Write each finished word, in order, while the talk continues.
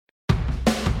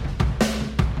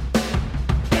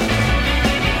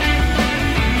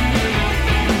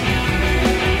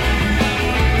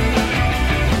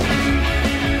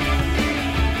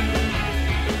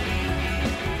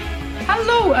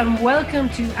and welcome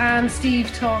to Anne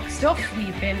Steve Talk Stuff.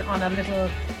 We've been on a little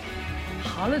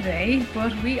holiday,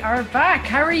 but we are back.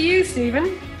 How are you,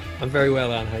 Stephen? I'm very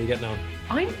well, Anne. How are you getting on?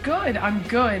 I'm good.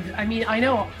 I mean, I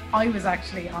know I was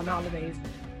actually on holidays,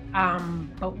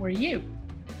 but were you?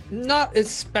 Not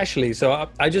especially. So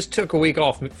I just took a week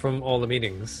off from all the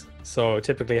meetings. So I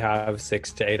typically have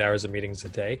 6 to 8 hours of meetings a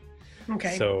day.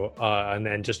 Okay. So, and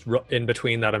then just in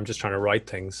between that, I'm just trying to write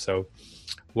things. So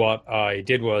what I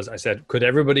did was I said, could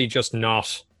everybody just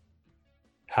not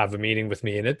have a meeting with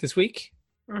me in it this week?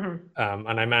 Mm-hmm.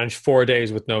 And I managed 4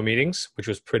 days with no meetings, which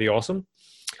was pretty awesome.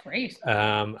 Great.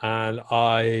 And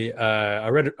I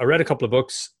read a couple of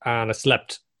books and I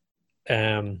slept.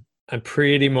 And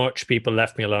pretty much people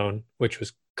left me alone, which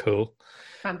was cool.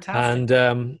 Fantastic.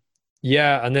 And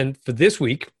and then for this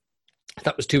week,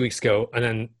 that was 2 weeks ago,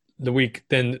 and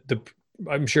then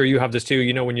I'm sure you have this too.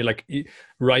 You know, when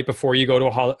right before you go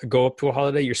up to a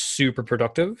holiday, you're super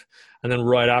productive, and then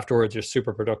right afterwards, you're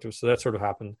super productive. So that sort of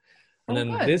happened. And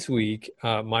then good. this week,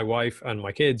 my wife and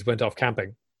my kids went off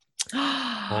camping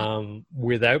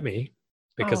without me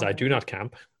because I do not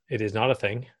camp. It is not a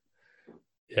thing.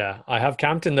 Yeah, I have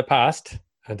camped in the past,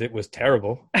 and it was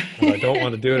terrible, and I don't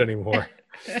want to do it anymore.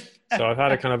 So I've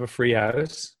had a kind of a free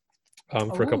house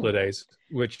for a couple of days,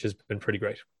 which has been pretty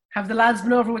great. Have the lads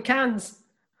been over with cans?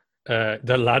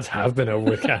 The lads have been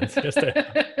over with cans. Yes, they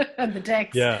have. And the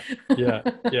decks. Yeah.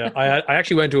 I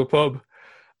actually went to a pub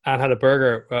and had a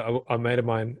burger, a mate of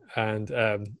mine, and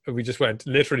we just went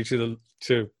literally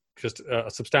to just a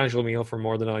substantial meal for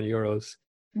more than €9.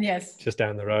 Yes. Just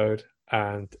down the road,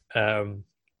 and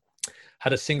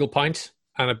had a single pint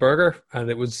and a burger, and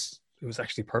it was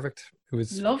actually perfect. It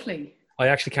was lovely.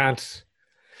 I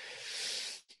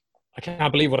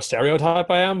can't believe what a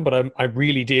stereotype I am, but I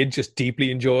really did just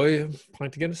deeply enjoy a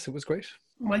pint of Guinness. It was great.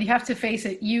 Well, you have to face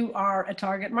it. You are a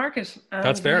target market.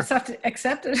 That's fair. You just have to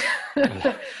accept it.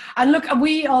 And look,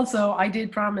 I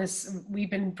did promise,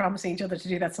 we've been promising each other to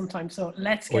do that sometime. So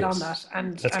let's get on that.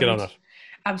 Let's get on that.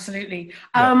 Absolutely.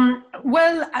 Yeah.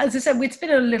 Well, as I said, it's been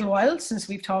a little while since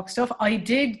we've talked stuff. I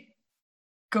did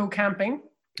go camping.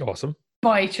 Awesome.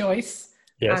 By choice.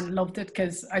 Yes. And loved it,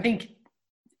 because I think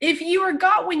if you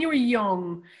when you were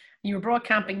young, you were brought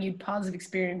camping, you had positive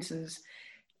experiences,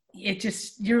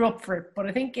 you're up for it. But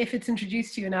I think if it's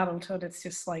introduced to you in adulthood, it's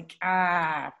just like,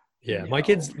 Yeah, no. My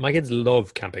kids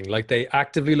love camping. Like, they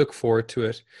actively look forward to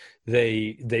it.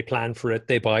 They plan for it.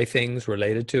 They buy things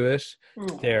related to it.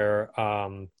 They're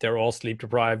all sleep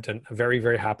deprived and very,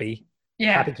 very happy.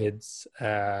 Yeah. Happy kids.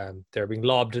 They're being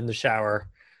lobbed in the shower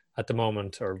at the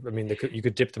moment, or I mean, you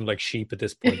could dip them like sheep at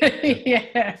this point.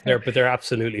 Yeah. But they're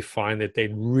absolutely fine. That they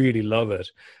really love it.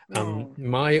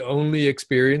 My only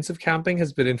experience of camping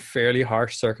has been in fairly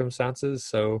harsh circumstances.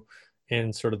 So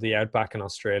in sort of the outback in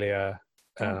Australia,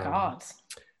 God,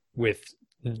 with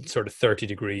sort of 30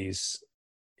 degrees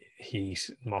heat,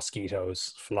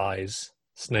 mosquitoes, flies,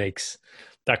 snakes,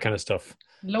 that kind of stuff.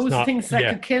 Loads of things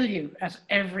that could kill you at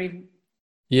every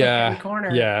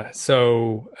corner. Yeah.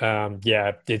 So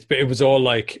it was all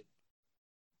like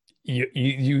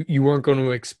you weren't going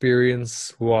to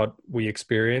experience what we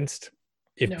experienced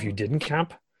if you didn't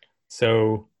camp.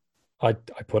 So I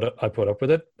put up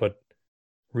with it, but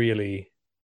really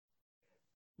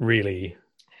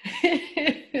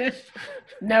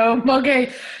No,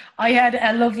 okay. I had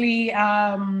a lovely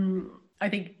I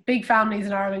think big families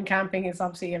in Ireland, camping is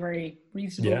obviously a very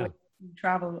reasonable way to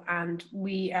travel, and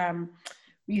we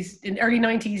in the early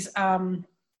 90s, I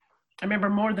remember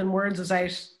More Than Words was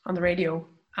out on the radio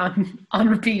on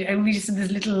repeat, and we just had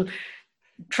this little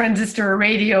transistor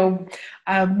radio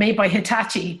made by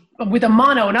Hitachi with a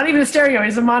mono, not even a stereo,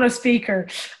 it's a mono speaker,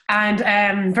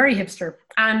 and very hipster.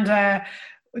 And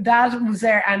that was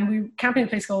there, and we were camping in a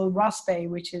place called Ross Bay,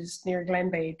 which is near Glen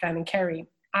Bay down in Kerry.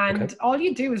 And all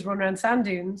you do is run around sand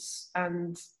dunes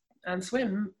and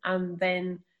swim, and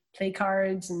then play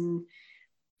cards and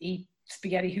eat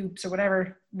spaghetti hoops or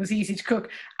whatever was easy to cook.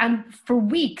 And for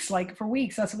weeks,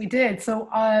 that's what we did. So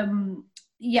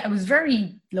it was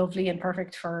very lovely and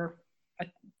perfect for a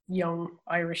young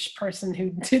Irish person who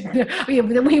did but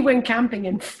then we went camping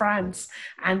in France,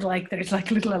 and there's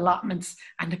little allotments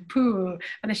and a pool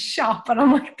and a shop, and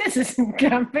I'm like, this isn't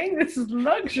camping, this is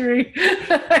luxury.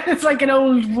 It's like an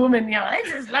old woman,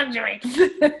 this is luxury.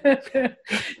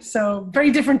 So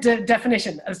very different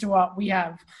definition as to what we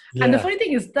have. And the funny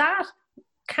thing is that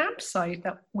campsite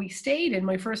that we stayed in,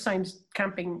 my first time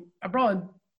camping abroad,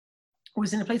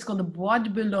 was in a place called the Bois de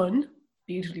Boulogne,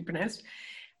 beautifully pronounced,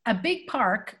 a big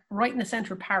park right in the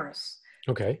center of Paris.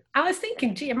 Okay. I was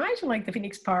thinking, gee, imagine the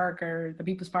Phoenix Park or the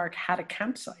People's Park had a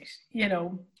campsite,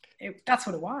 that's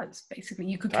what it was basically.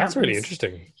 You could That's camp. really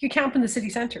interesting. You camp in the city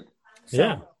centre. So,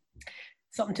 yeah.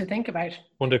 Something to think about.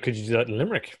 Wonder, could you do that in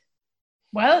Limerick?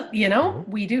 Well,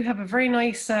 we do have a very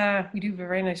nice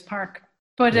park.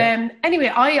 But anyway,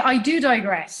 I do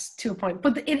digress to a point,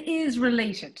 but it is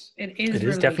related. It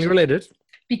is definitely related.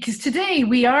 Because today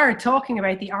we are talking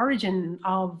about the origin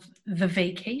of the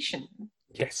vacation.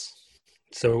 Yes.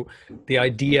 So the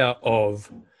idea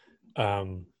of, I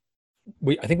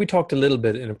think we talked a little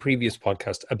bit in a previous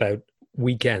podcast about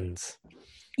weekends.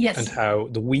 Yes. And how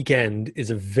the weekend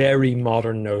is a very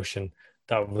modern notion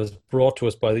that was brought to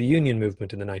us by the union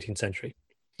movement in the 19th century.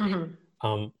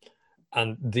 Mm-hmm.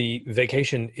 And the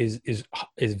vacation is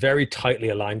very tightly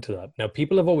aligned to that. Now,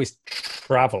 people have always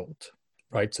traveled,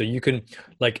 right? So you can,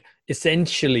 like,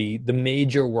 essentially the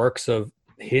major works of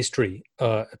history,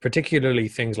 particularly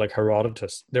things like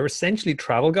Herodotus, they're essentially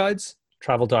travel guides,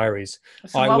 travel diaries.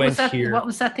 So what was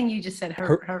that thing you just said?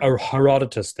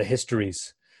 Herodotus, the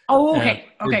histories. Oh, okay.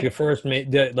 Okay. The first,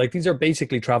 these are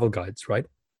basically travel guides, right?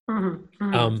 Mm-hmm.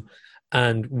 Mm-hmm.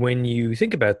 And when you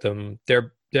think about them,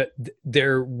 they're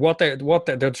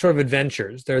sort of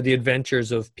adventures. They're the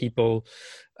adventures of people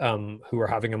who are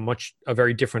having a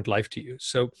very different life to you.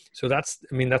 So that's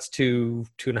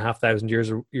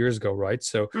 2,500 years ago, right?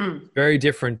 So very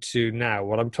different to now.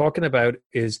 What I'm talking about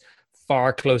is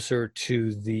far closer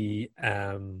to the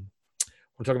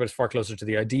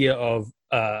idea of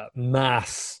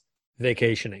mass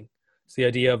vacationing. It's the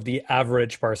idea of the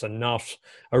average person, not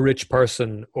a rich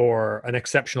person or an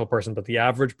exceptional person, but the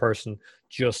average person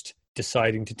just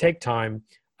deciding to take time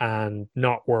and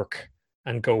not work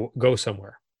and go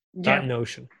somewhere. That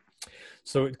notion.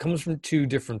 So it comes from two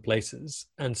different places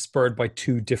and spurred by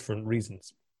two different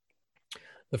reasons.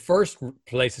 The first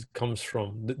place it comes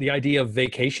from, the idea of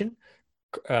vacation,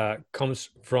 comes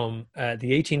from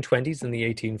the 1820s and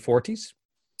the 1840s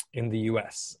in the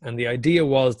US. And the idea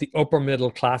was the upper middle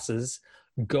classes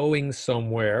going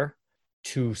somewhere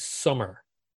to summer,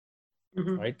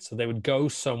 right? So they would go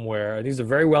somewhere. These are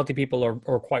very wealthy people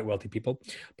or quite wealthy people,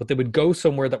 but they would go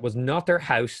somewhere that was not their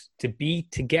house to be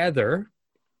together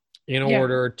in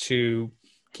order to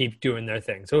keep doing their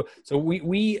thing. So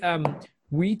we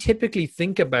typically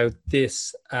think about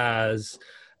this as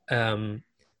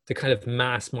the kind of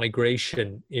mass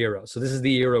migration era. So this is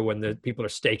the era when the people are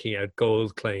staking out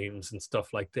gold claims and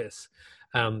stuff like this.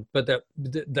 But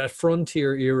that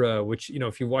frontier era, which,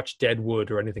 if you watch Deadwood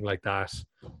or anything like that,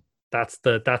 that's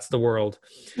the world.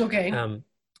 Okay.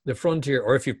 The frontier,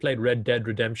 or if you've played Red Dead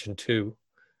Redemption 2,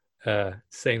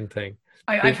 same thing.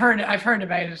 I've heard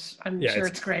about it. I'm sure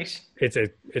it's great.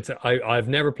 I've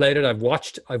never played it. I've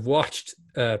watched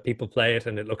people play it,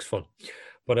 and it looks fun.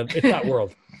 But it's that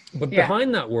world. But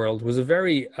behind that world was a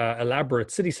very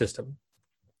elaborate city system.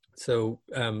 So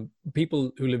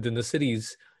people who lived in the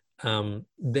cities, when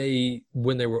they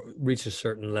reached a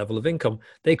certain level of income,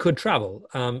 they could travel.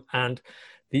 And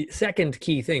the second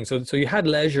key thing, so you had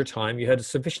leisure time, you had a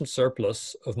sufficient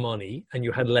surplus of money, and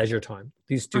you had leisure time.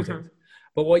 These two things.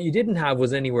 But what you didn't have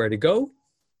was anywhere to go,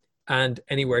 and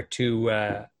anywhere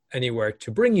to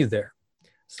bring you there.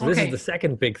 So this is the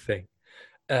second big thing.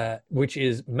 Which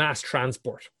is mass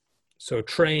transport, so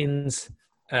trains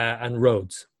and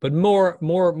roads, but more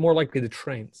likely the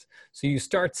trains. So you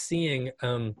start seeing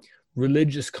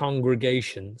religious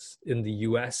congregations in the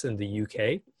US and the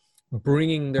UK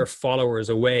bringing their followers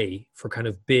away for kind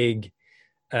of big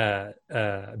events,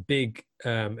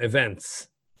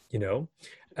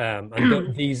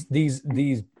 and these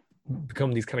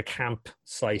become these kind of camp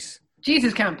sites.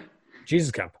 Jesus camp.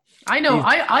 I know.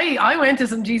 I went to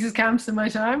some Jesus camps in my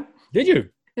time. Did you?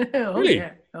 Really?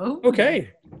 Yeah. Oh.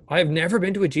 Okay. I've never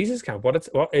been to a Jesus camp.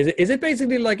 Is it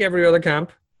basically like every other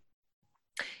camp?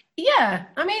 Yeah.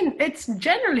 I mean, it's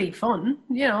generally fun,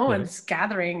 and it's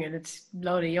gathering, and it's a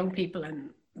load of young people, and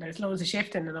there's loads of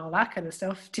shifting and all that kind of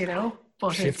stuff,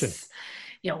 But shifting. It's...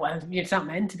 well, it's not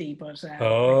meant to be, but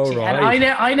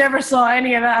right. I never saw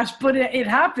any of that, but it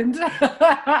happened.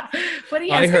 But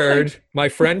I heard. My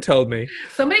friend told me.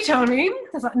 Somebody told me.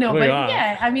 But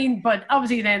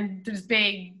obviously then there's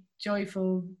big,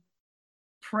 joyful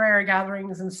prayer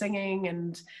gatherings and singing,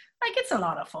 and it's a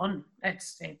lot of fun.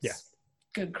 It's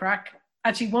good crack.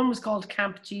 Actually, one was called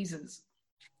Camp Jesus,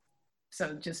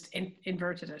 so just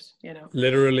inverted it.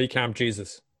 Literally Camp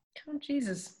Jesus. Camp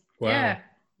Jesus. Wow. Yeah.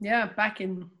 Yeah, back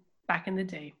in the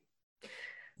day.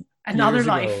 Another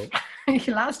life.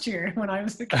 Last year when I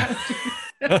was the counselor.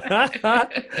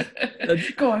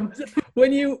 Go on.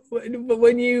 When you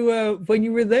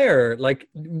were there,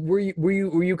 were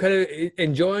you kind of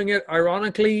enjoying it?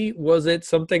 Ironically, was it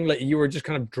something like you were just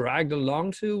kind of dragged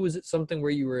along to? Was it something where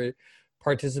you were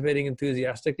participating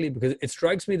enthusiastically, because it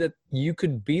strikes me that you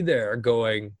could be there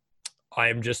going,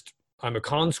 I'm a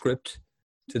conscript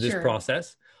to this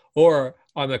process, or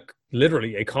I'm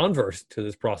literally a convert to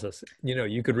this process. You know,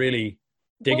 you could really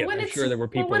dig it. I'm sure there were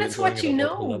people when it's doing what it you on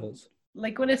multiple know, levels.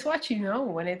 like when it's what you know,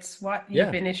 when it's what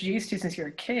you've been introduced to since you're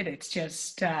a kid, it's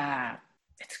just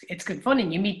it's good fun,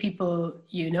 and you meet people,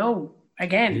 you know.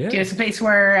 Again, there's a place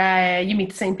where you meet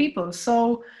the same people.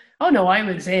 So, oh no, I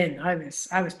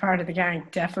was part of the gang,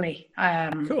 definitely.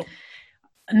 Cool.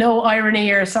 No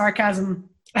irony or sarcasm,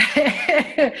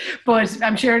 but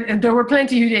I'm sure there were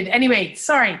plenty who did. Anyway,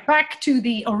 sorry, back to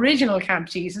the original Camp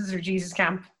Jesus, or Jesus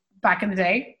Camp back in the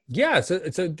day. Yeah, so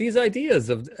these ideas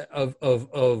of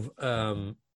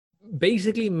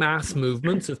basically mass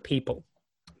movements of people,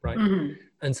 right? Mm-hmm.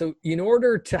 And so in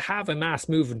order to have a mass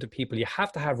movement of people, you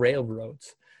have to have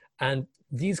railroads, and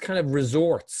these kind of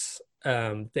resorts,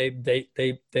 they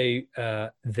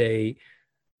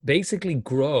basically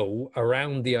grow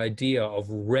around the idea of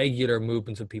regular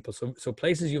movements of people. So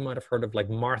places you might have heard of, like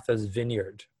Martha's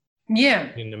Vineyard,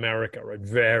 in America, right?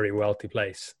 Very wealthy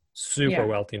place, super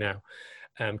wealthy now.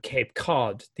 Cape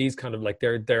Cod, these kind of, like,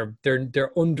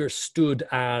 they're understood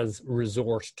as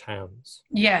resort towns.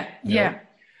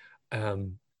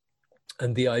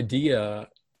 And the idea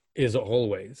is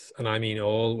always, and I mean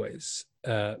always,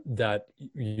 that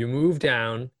you move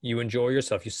down, you enjoy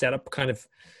yourself, you set up kind of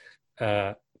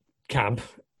camp,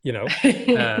 you know,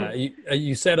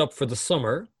 you set up for the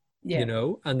summer, you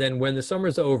know, and then when the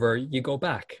summer's over, you go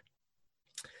back.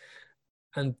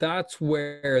 And that's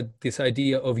where this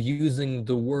idea of using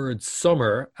the word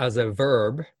summer as a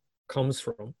verb comes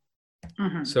from.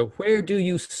 Mm-hmm. So where do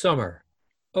you summer?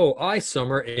 Oh, I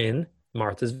summer in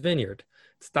Martha's Vineyard.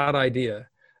 It's that idea.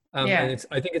 And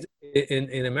I think it's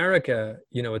in America,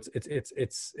 you know,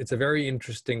 it's a very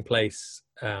interesting place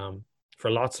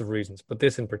for lots of reasons, but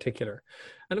this in particular.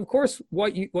 And of course,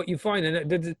 what you find,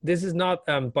 and this is not,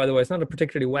 by the way, it's not a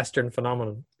particularly Western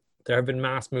phenomenon. There have been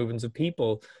mass movements of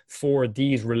people for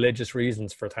these religious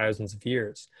reasons for thousands of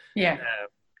years.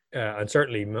 And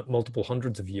certainly multiple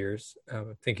hundreds of years.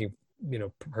 Thinking, you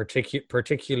know,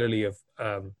 particularly of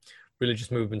religious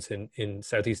movements in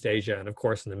Southeast Asia and of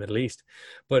course in the Middle East.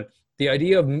 But the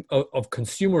idea of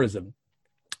consumerism,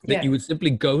 that you would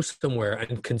simply go somewhere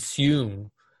and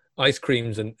consume ice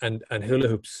creams and hula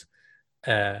hoops,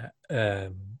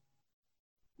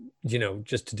 you know,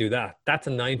 just to do that. That's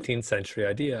a 19th century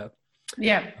idea.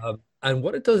 And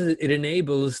what it does is it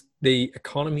enables the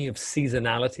economy of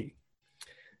seasonality.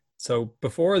 So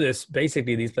before this,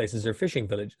 basically these places are fishing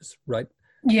villages, right?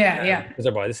 Because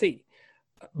they're by the sea.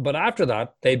 But after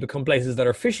that, they become places that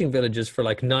are fishing villages for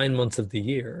like 9 months of the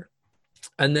year.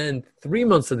 And then 3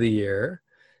 months of the year,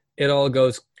 it all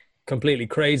goes completely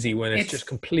crazy when it's just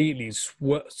completely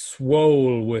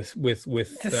swole with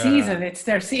the season.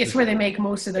 It's where they make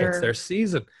most of their... It's their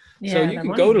season. So you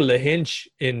can go to Lahinch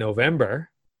in November,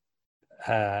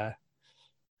 and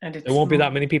there won't be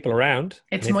that many people around.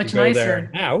 It's much nicer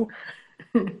there now.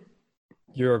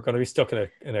 You're going to be stuck in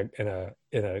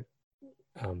a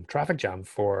traffic jam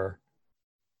for,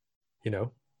 you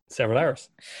know, several hours.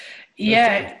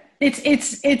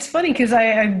 It's funny because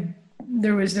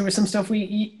there was some stuff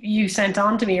you sent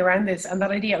on to me around this, and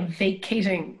that idea of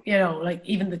vacating, you know, like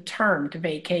even the term to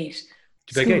vacate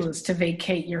schools, to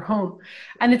vacate your home.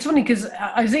 And it's funny because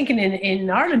I was thinking in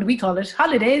Ireland we call it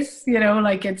holidays, you know,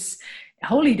 like it's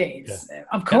holy days,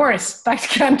 of course, back to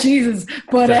Camp Jesus,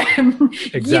 but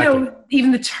you know,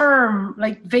 even the term,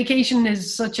 like vacation,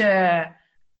 is such a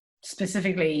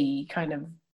specifically kind of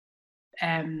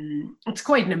it's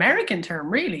quite an American term,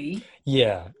 really.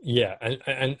 And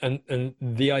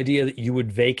the idea that you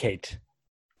would vacate,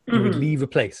 you would leave a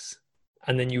place,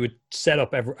 and then you would set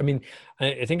up I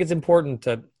think it's important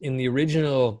that in the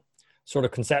original sort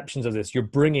of conceptions of this, you're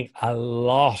bringing a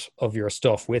lot of your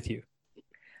stuff with you.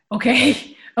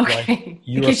 Right?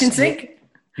 The kitchen sink.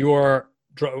 You're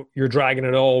dragging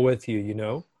it all with you, you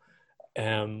know.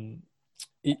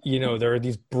 You know, there are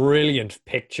these brilliant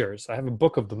pictures. I have a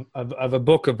book of them. I have a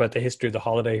book about the history of the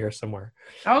holiday here somewhere.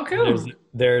 Oh, cool.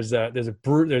 There's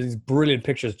these brilliant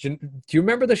pictures. Do you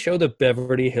remember the show, The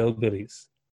Beverly Hillbillies?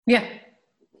 Yeah.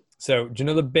 So do you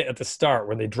know the bit at the start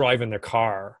when they drive in their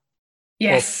car?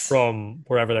 Yes. Up from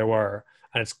wherever they were,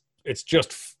 and it's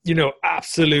just, you know,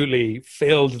 absolutely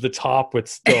filled to the top with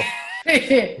stuff.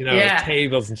 You know,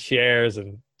 tables and chairs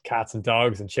and cats and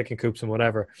dogs and chicken coops and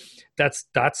whatever. That's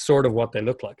sort of what they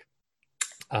look like,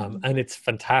 and it's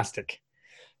fantastic.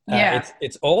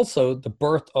 It's also the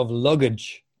birth of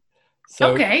luggage.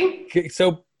 So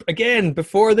again,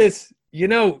 before this, you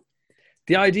know,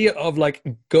 the idea of like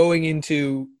going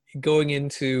into going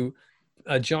into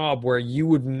a job where you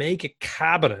would make a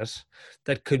cabinet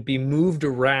that could be moved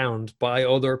around by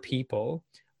other people,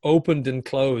 opened and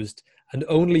closed, and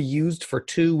only used for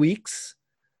 2 weeks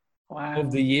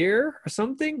of the year or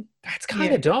something. That's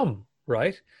kind of dumb,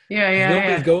 right?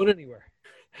 Nobody's going anywhere,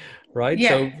 right?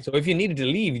 So if you needed to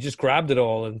leave, you just grabbed it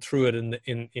all and threw it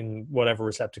in whatever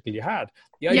receptacle you had.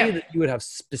 The idea that you would have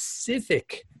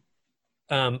specific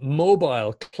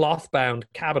mobile cloth-bound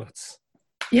cabinets,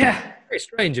 very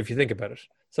strange if you think about it.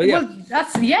 So well,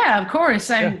 that's of course.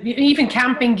 And even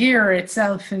camping gear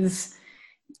itself is,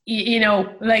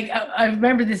 like I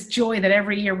remember this joy that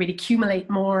every year we'd accumulate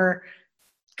more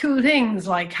cool things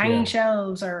like hanging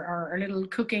shelves or little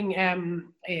cooking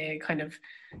kind of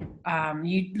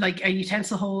like a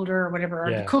utensil holder or whatever,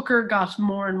 or the cooker got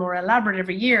more and more elaborate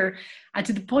every year, and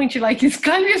to the point you're like, it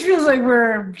kind of just feels like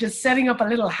we're just setting up a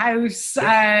little house.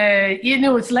 It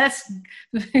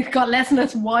got less and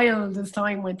less wild as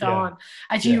time went on.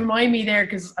 Actually, you remind me there,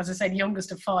 because as I said,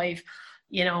 youngest of 5,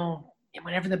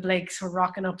 whenever the Blakes were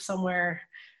rocking up somewhere,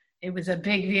 it was a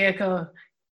big vehicle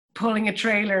pulling a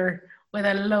trailer with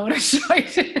a load of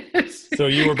shit. So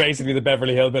you were basically the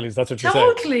Beverly Hillbillies. That's what you're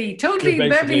saying. Totally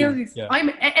Beverly Hillbillies. Yeah.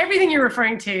 I'm everything you're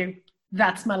referring to.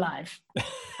 That's my life.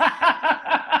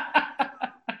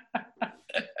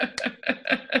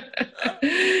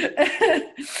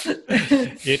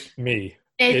 It me.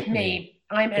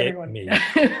 I'm everyone. Me.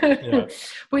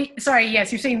 But sorry,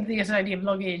 yes, you're saying this idea of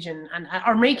luggage and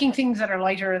are making things that are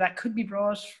lighter that could be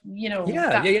brought,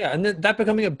 and that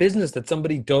becoming a business that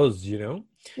somebody does,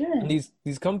 and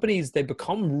these companies, they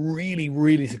become really,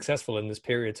 really successful in this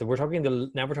period. So we're talking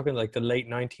like the late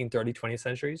 19th, early 20th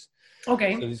centuries.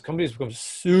 Okay. So these companies become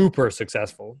super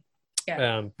successful,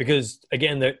 because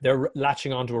again they're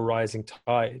latching onto a rising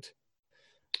tide.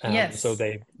 So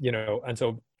they, and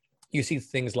so you see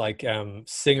things like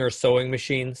Singer sewing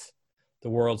machines, the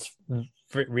world's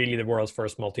first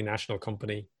multinational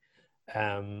company,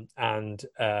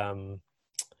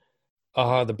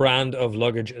 the brand of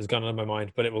luggage has gone out of my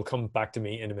mind, but it will come back to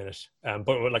me in a minute.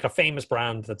 But like a famous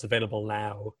brand that's available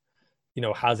now,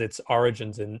 has its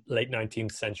origins in late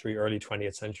 19th century, early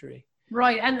 20th century.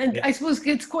 Right, and I suppose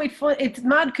it's quite fun. It's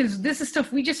mad because this is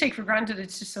stuff we just take for granted.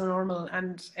 It's just so normal,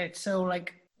 and it's so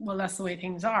like, well, that's the way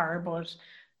things are. But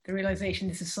the realization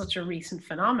this is such a recent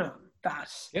phenomenon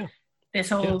that this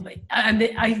whole and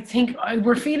I think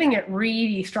we're feeling it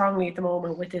really strongly at the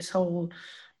moment with this whole.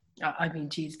 I mean,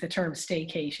 geez, the term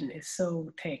staycation is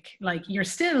so thick. Like, you're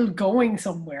still going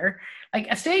somewhere. Like,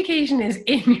 a staycation is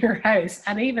in your house,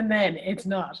 and even then, it's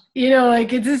not.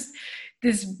 Like, it's just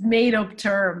this made-up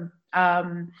term.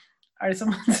 Or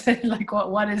someone said, like,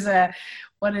 what is a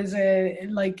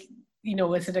like,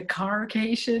 is it a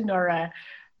carcation or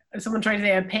someone tried to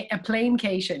say a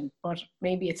planecation, but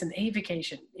maybe it's an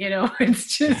avication.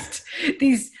 It's just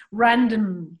these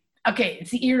random. Okay, it's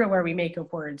the era where we make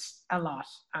up words a lot,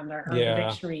 and our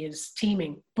dictionary is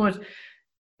teeming. But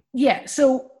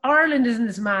so Ireland is in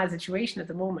this mad situation at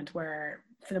the moment where,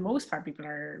 for the most part, people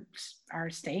are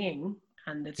staying,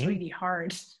 and it's really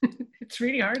hard. It's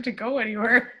really hard to go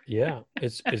anywhere.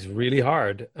 It's really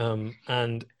hard.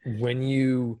 And when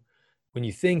you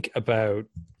think about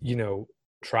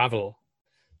travel,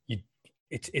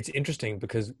 it's interesting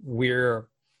because we're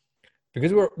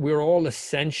all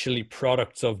essentially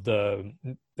products of the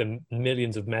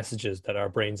millions of messages that our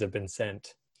brains have been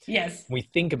sent. Yes. When we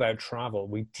think about travel,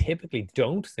 we typically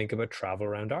don't think about travel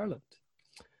around Ireland.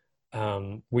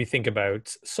 We think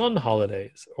about sun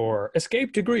holidays or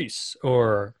escape to Greece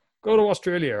or go to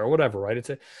Australia or whatever, right?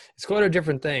 It's quite a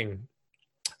different thing.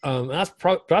 That's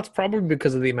probably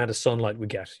because of the amount of sunlight we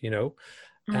get,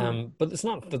 but it's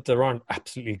not that there aren't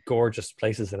absolutely gorgeous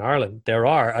places in Ireland. There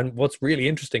are. And what's really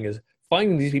interesting is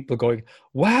finding these people going,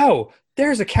 wow,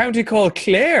 there's a county called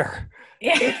Clare.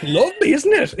 It's lovely,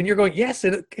 isn't it? And you're going, yes,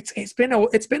 it's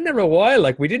been there a while.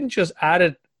 Like, we didn't just add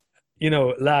it,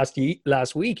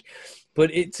 last week,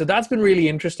 but so that's been really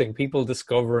interesting. People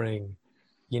discovering,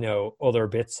 other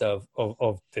bits of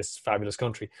this fabulous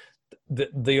country.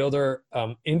 The other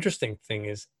interesting thing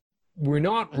is we're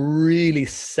not really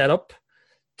set up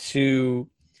to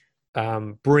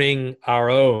bring our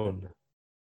own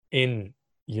in.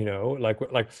 Like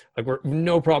we're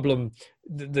no problem.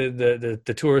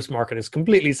 The tourist market is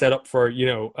completely set up for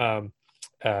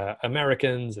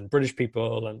Americans and British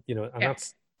people, and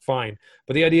that's fine.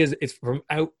 But the idea is it's from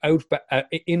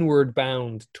inward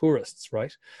bound tourists,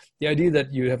 right? The idea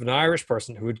that you have an Irish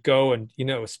person who would go and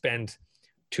spend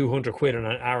 200 quid on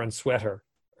an Aran sweater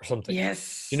or something.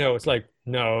 Yes. It's like,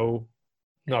 no,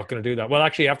 not going to do that. Well,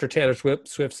 actually, after Taylor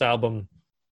Swift's album,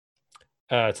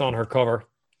 it's on her cover.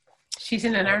 She's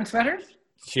in an Aran sweater?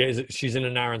 She's in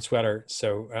an Aran sweater.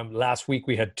 So last week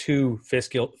we had two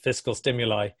fiscal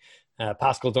stimuli.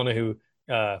 Pascal Donahue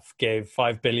gave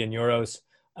 5 billion euros,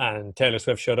 and Taylor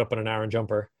Swift showed up in an Aran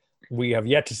jumper. We have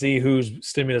yet to see whose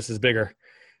stimulus is bigger.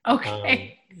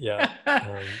 Okay. Yeah.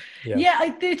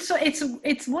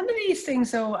 It's one of these things.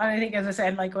 So I think, as I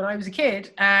said, like when I was a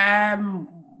kid,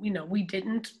 we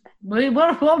didn't. There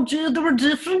were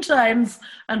different times,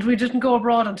 and we didn't go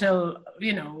abroad until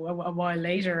a while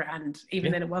later. And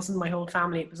even then, it wasn't my whole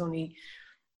family.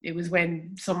 It was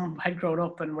when some had grown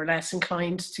up and were less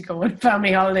inclined to go on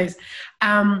family holidays.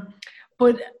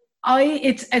 But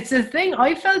it's a thing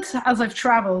I felt as I've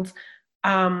travelled.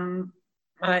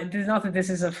 There's not that this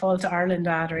is a fault to Ireland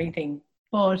or anything,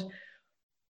 but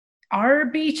our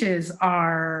beaches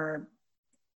are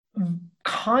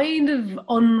kind of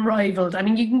unrivaled. I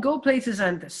mean, you can go places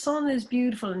and the sun is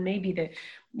beautiful, and maybe the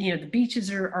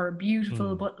beaches are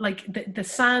beautiful, but like the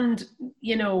sand,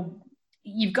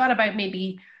 you've got about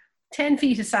maybe 10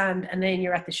 feet of sand, and then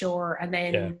you're at the shore, and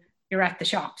then you're at the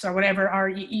shops or whatever, or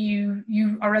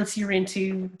or else you're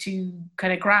into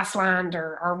kind of grassland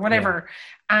or whatever.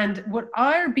 And what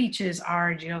our beaches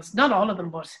are, just not all of them,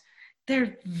 but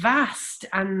they're vast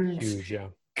and huge,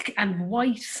 and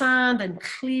white sand and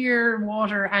clear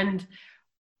water, and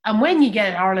when you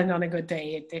get Ireland on a good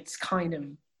day, it's kind of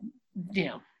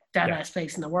the best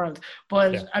place in the world.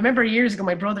 But I remember years ago,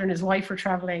 my brother and his wife were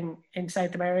traveling in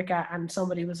South America, and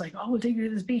somebody was like, "Oh, we'll take you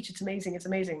to this beach. It's amazing. It's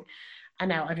amazing." And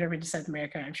now I've never been to South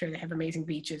America. I'm sure they have amazing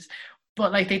beaches,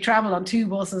 but like they travel on 2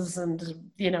 buses and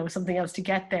something else to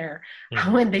get there.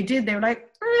 And when they did, they were like,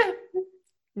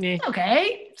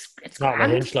 "Okay, it's not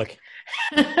grand." Hinch, like.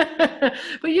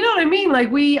 But you know what I mean? Like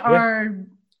we are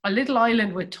a little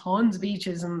island with tons of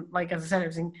beaches, and like as I said,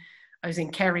 I was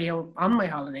in Kerry on my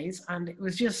holidays, and it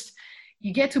was just,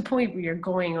 you get to a point where you're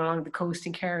going along the coast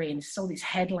in Kerry, and it's all these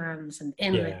headlands and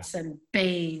inlets and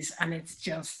bays, and it's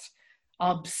just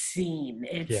obscene.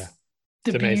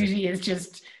 The beauty is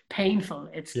just painful.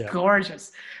 It's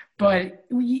gorgeous. But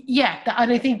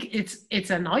and I think it's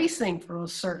a nice thing for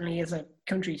us, certainly as a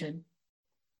country, to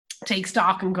take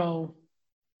stock and go,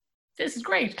 this is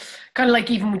great. Kind of like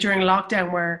even during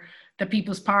lockdown, where the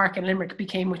People's Park in Limerick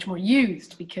became much more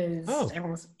used because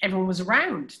everyone was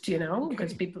around,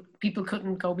 because people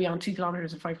couldn't go beyond 2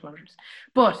 kilometers or 5 kilometers.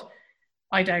 But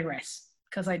I digress,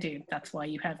 because I do. That's why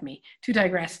you have me to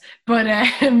digress. But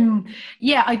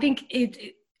I think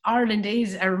Ireland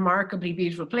is a remarkably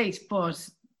beautiful place, but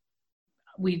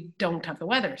we don't have the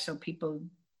weather. So people,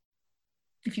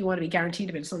 if you want to be guaranteed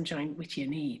a bit of sunshine, which you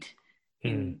need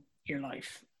in your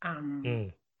life,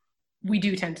 we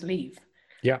do tend to leave.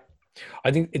 Yeah.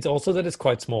 I think it's also that it's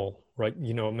quite small, right?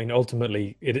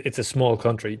 Ultimately it's a small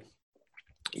country.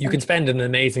 You can spend an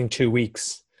amazing 2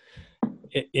 weeks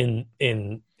in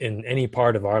any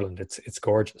part of Ireland. It's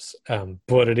gorgeous.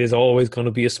 But it is always going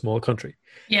to be a small country.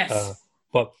 Yes.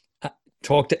 But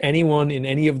talk to anyone in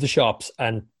any of the shops,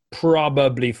 and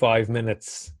probably 5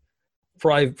 minutes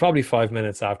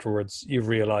afterwards, you've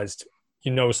realized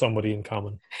somebody in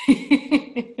common.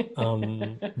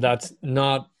 That's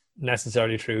not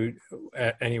necessarily true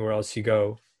anywhere else you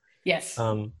go. Yes,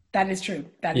 that is true.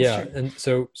 That is true. And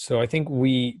so I think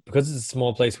because it's a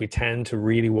small place, we tend to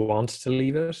really want to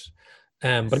leave it.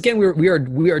 But again, we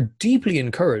are deeply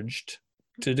encouraged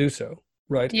to do so,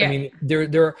 right? Yeah. I mean,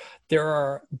 there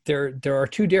are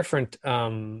 2 different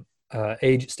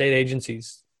state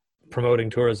agencies promoting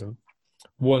tourism.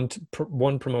 One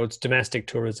promotes domestic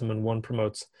tourism, and one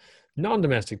promotes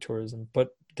non-domestic tourism,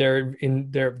 but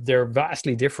they're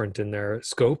vastly different in their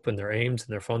scope and their aims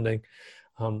and their funding.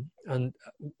 And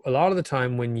a lot of the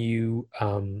time when you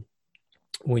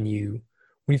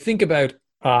think about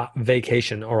a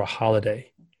vacation or a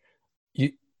holiday,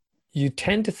 you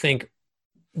tend to think,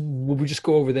 would we just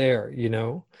go over there,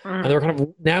 And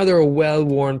they're a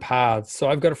well-worn path. So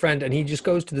I've got a friend, and he just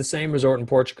goes to the same resort in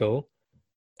Portugal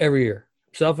every year,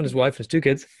 himself and his wife and his 2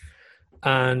 kids,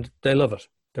 and they love it.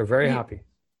 They're very happy.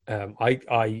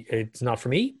 It's not for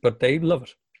me, but they love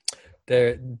it.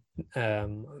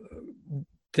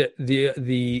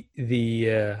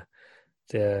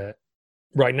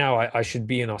 Right now I should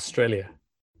be in Australia.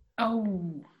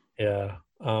 Oh. Yeah.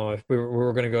 We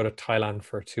were going to go to Thailand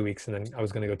for 2 weeks, and then I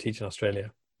was going to go teach in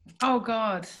Australia. Oh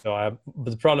God. But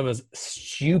the problem is,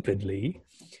 stupidly,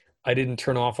 I didn't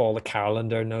turn off all the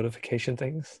calendar notification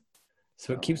things.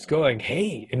 So it keeps going,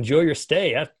 hey, enjoy your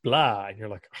stay at blah. And you're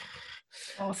like,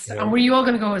 awesome. And were you all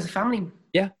going to go as a family?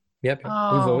 Yeah.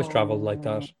 Oh. We've always traveled like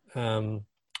that.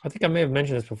 I think I may have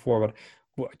mentioned this before, but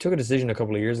I took a decision a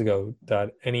couple of years ago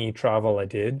that any travel I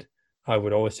did, I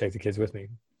would always take the kids with me.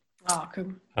 Oh,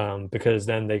 cool. Because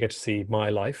then they get to see my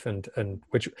life and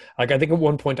which, like, I think at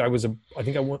one point at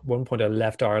one point I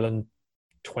left Ireland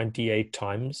 28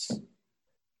 times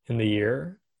in the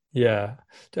year. Yeah.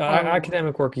 Oh.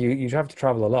 Academic work, you have to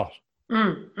travel a lot.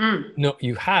 Mm, mm. No,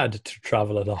 you had to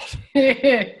travel a lot.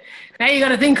 Now you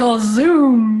got a thing called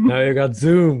Zoom. Now you got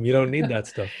Zoom. You don't need that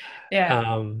stuff.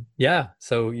 Yeah. Yeah.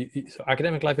 So, so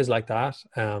academic life is like that.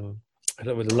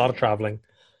 With a lot of traveling.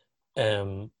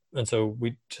 And so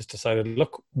we just decided,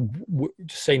 look,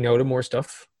 just say no to more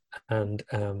stuff, and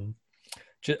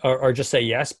or just say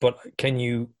yes. But can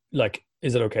you, like,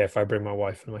 is it okay if I bring my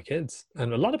wife and my kids?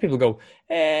 And a lot of people go,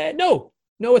 no,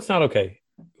 it's not okay.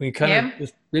 We kind of Yeah.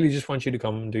 just really just want you to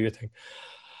come and do your thing.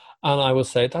 And I will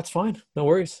say, that's fine, no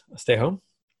worries, I'll stay home.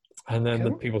 And then the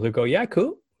Cool. people who go, yeah,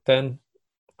 cool, then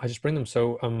I just bring them.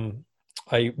 So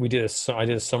I did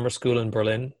a summer school in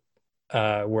Berlin,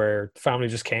 where family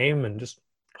just came and just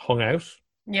hung out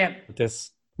Yeah. at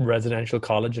this residential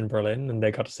college in Berlin, and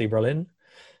they got to see Berlin.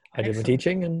 I did my Excellent.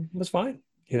 teaching and it was fine,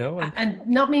 and And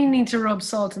not meaning to rub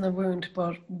salt in the wound,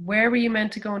 but where were you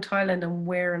meant to go in Thailand and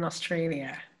where in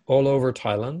Australia? all over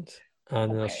Thailand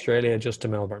and in Okay. Australia, just to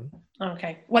Melbourne.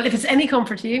 Okay. Well, if it's any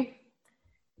comfort to you,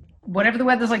 whatever the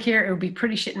weather's like here, it would be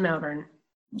pretty shit in Melbourne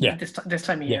Yeah, this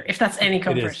time of yeah, year, if that's any it is.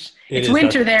 comfort. It It's is that.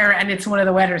 winter there and it's one of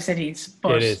the wetter cities, It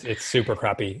but is. It's super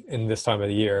crappy in this time of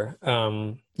the year.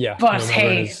 Yeah, but no, Melbourne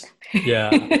hey. is, yeah,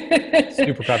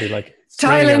 super crappy. Like, it's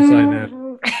raining outside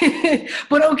now. Thailand.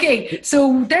 But okay,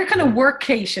 so they're kind of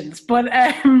workations, but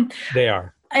They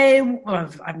are. well,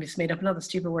 I've just made up another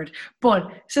stupid word.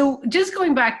 But so just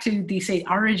going back to the say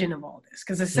origin of all this,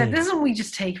 because I said this is what we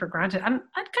just take for granted, and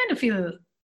I'd kind of feel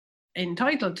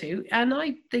entitled to, and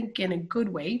I think in a good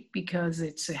way because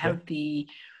it's a healthy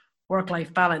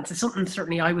work-life balance. It's something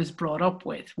certainly I was brought up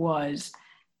with was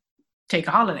take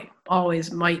a holiday.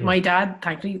 Always, my dad,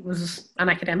 thankfully, was an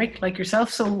academic like yourself,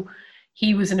 so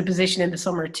he was in a position in the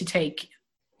summer to take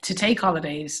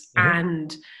holidays,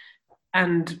 and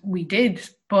we did.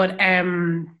 But I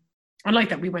like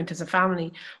that we went as a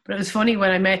family. But it was funny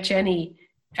when I met Jenny.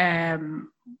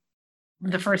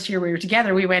 The first year we were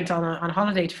together, we went on a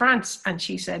holiday to France, and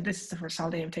she said, "This is the first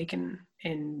holiday I've taken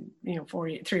in 3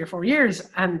 or 4 years."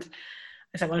 And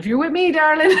I said, "Well, if you're with me,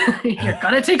 darling, you're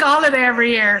gonna take a holiday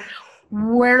every year,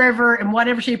 wherever, in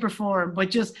whatever shape or form." But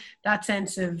just that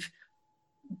sense of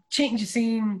change of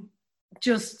scene,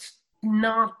 just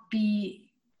not be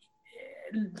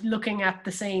looking at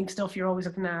the same stuff you're always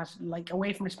looking at, like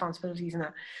away from responsibilities and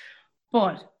that.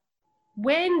 But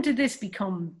when did this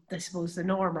become, I suppose, the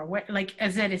norm? Or like,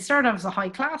 as I said, it started off as a high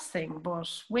class thing, but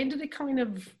when did it kind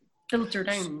of filter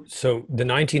down? So the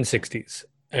 1960s,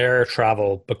 air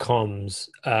travel becomes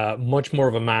much more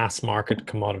of a mass market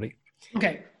commodity.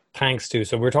 Okay. Thanks to,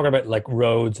 so we're talking about like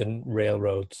roads and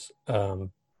railroads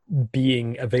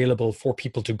being available for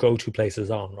people to go to places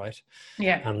on, right?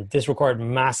 Yeah. And this required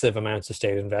massive amounts of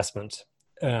state investment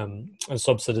and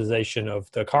subsidization of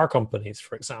the car companies,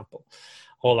 for example,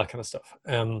 all that kind of stuff.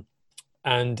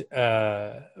 And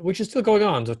which is still going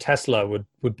on. So Tesla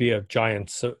would be a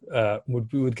giant,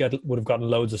 would have gotten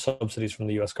loads of subsidies from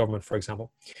the US government, for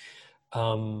example.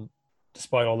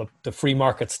 Despite all the free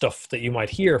market stuff that you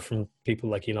might hear from people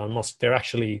like Elon Musk,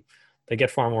 they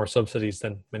get far more subsidies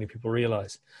than many people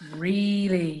realize.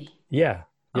 Really? Yeah.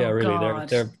 Yeah, Oh, really.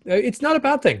 God. It's not a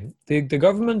bad thing. The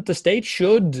government, the state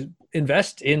should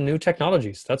invest in new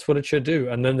technologies. That's what it should do.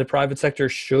 And then the private sector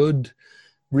should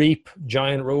reap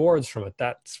giant rewards from it.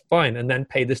 That's fine. And then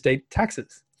pay the state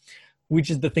taxes, which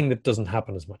is the thing that doesn't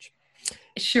happen as much.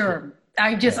 Sure.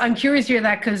 I'm curious to hear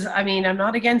that, because I mean, I'm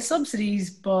not against subsidies,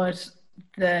 but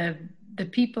the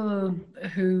people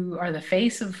who are the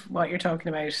face of what you're talking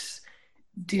about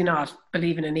do not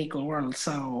believe in an equal world.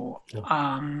 So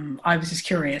I was just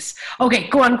curious. Okay,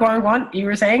 go on. You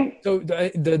were saying? So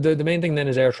the main thing then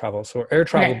is air travel. So air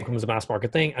travel becomes a mass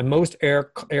market thing, and most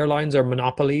airlines are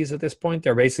monopolies at this point.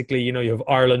 They're basically, you have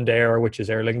Ireland Air, which is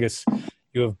Aer Lingus,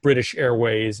 you have British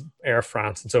Airways, Air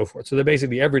France, and so forth. So they're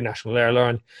basically every national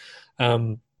airline.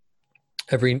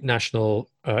 Every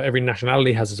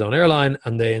nationality has its own airline,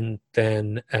 and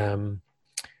then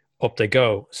up they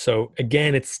go. So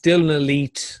again, it's still an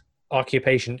elite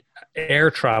occupation. Air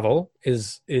travel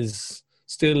is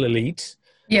still elite.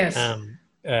 Yes.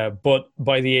 But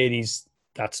by the 80s,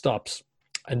 that stops,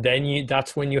 and then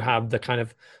that's when you have the kind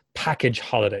of package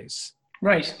holidays.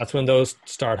 Right. That's when those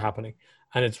start happening.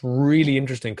 And it's really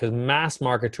interesting because mass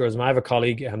market tourism, I have a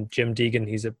colleague, Jim Deegan,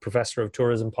 he's a professor of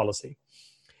tourism policy.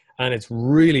 And it's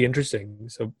really interesting.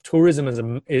 So tourism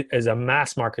is a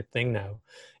mass market thing now.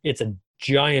 It's a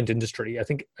giant industry. I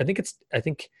think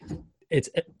it's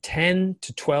 10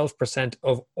 to 12%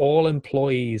 of all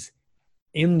employees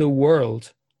in the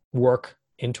world work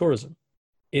in tourism.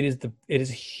 It is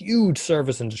a huge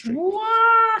service industry. What?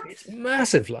 It's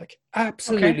massive, like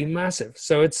absolutely massive.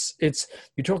 So it's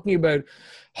you're talking about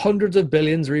hundreds of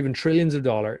billions or even trillions of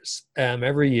dollars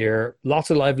every year,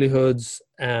 lots of livelihoods,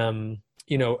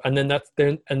 you know, and then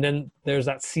there's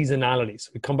that seasonality.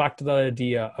 So we come back to that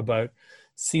idea about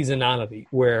seasonality,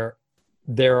 where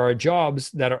there are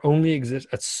jobs that are only exist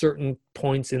at certain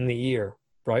points in the year,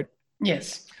 right?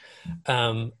 Yes.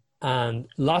 And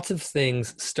lots of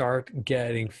things start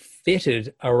getting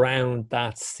fitted around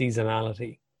that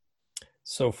seasonality.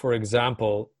 So, for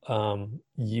example,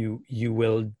 you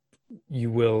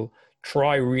will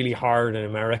try really hard in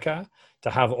America to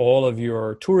have all of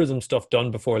your tourism stuff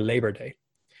done before Labor Day,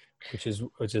 which is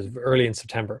early in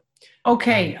September.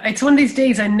 Okay, it's one of these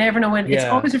days I never know when. Yeah. It's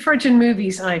always referred to in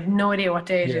movies, and I have no idea what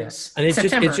day it is. And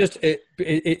September.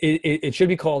 It should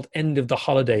be called End of the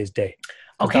Holidays Day.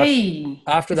 Okay.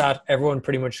 After that, everyone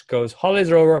pretty much goes, holidays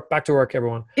are over, back to work,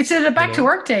 everyone. Is it a back to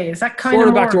work day? Is that kind sort of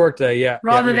of more, back to work day? Yeah.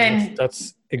 Rather than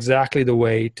that's exactly the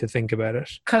way to think about it.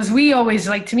 Because we always,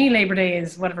 like, to me, Labor Day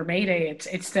is whatever May Day.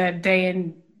 It's the day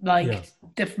in, like,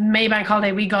 the May bank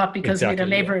holiday we got because we had a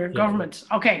Labour government.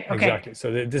 Okay. Exactly.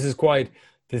 So this is quite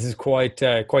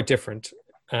different.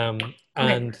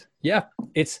 And yeah,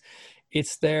 it's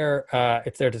there to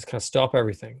kind of stop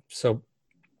everything. So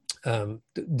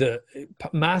the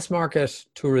mass market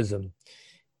tourism,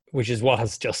 which is what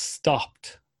has just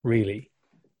stopped, really,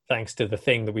 thanks to the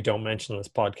thing that we don't mention on this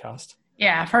podcast.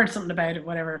 Yeah, I've heard something about it.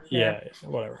 Whatever. Yeah,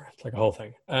 whatever. It's like a whole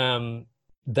thing.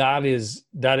 That is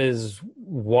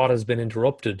what has been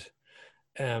interrupted,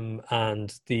 and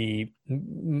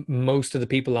most of the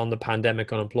people on the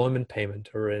pandemic unemployment payment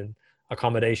are in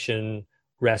accommodation,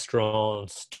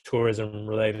 restaurants, tourism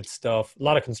related stuff. A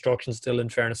lot of construction still, in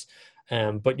fairness.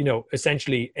 But, you know,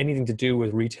 essentially anything to do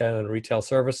with retail and retail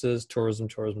services, tourism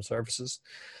services.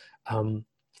 And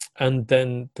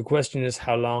then the question is,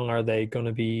 how long are they going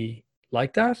to be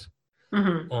like that?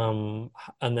 Mm-hmm.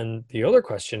 And then the other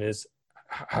question is,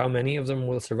 how many of them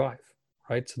will survive?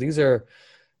 Right. So these are,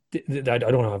 I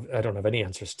don't have any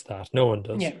answers to that. No one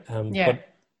does.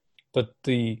 But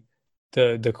the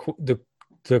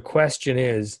question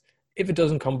is, if it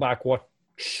doesn't come back, what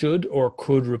should or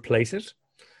could replace it?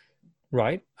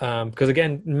 Right. Because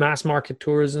again, mass market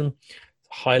tourism,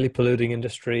 highly polluting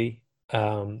industry.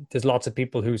 There's lots of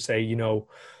people who say, you know,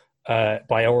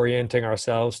 by orienting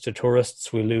ourselves to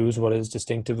tourists, we lose what is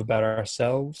distinctive about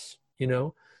ourselves. You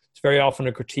know, it's very often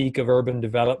a critique of urban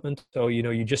development. So, you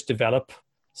know, you just develop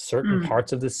certain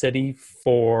parts of the city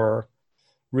for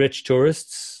rich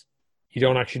tourists. You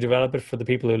don't actually develop it for the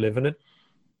people who live in it.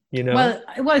 You know? Well,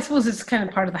 I suppose it's kind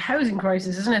of part of the housing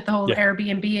crisis, isn't it? The whole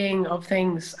Airbnb-ing of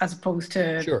things as opposed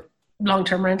to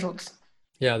long-term rentals.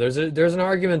 Yeah, there's an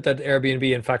argument that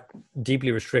Airbnb, in fact,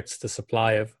 deeply restricts the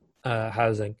supply of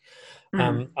housing.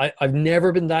 I've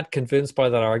never been that convinced by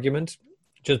that argument,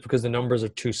 just because the numbers are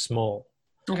too small.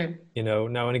 Okay. You know,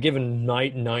 now in a given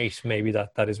night, maybe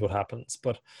that is what happens,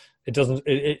 but it doesn't.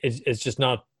 It's just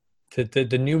not.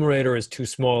 The numerator is too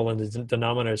small and the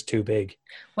denominator is too big.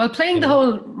 Well, playing the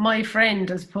whole my friend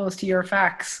as opposed to your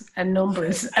facts and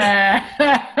numbers.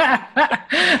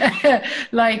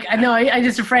 Like, I know I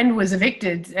just, a friend was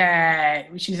evicted.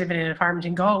 She's living in an apartment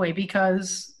in Galway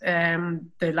because the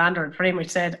landlord pretty much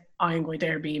said, I'm going to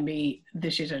Airbnb the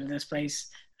shit out of this place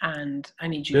and I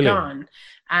need you gone.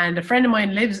 And a friend of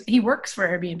mine he works for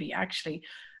Airbnb actually,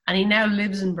 and he now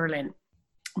lives in Berlin.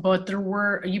 But there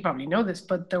were, you probably know this,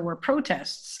 but there were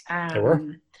protests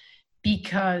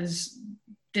because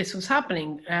this was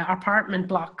happening. Apartment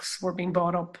blocks were being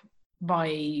bought up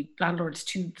by landlords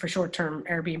for short-term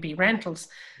Airbnb rentals.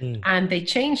 And they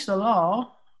changed the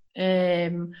law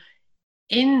in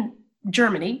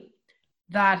Germany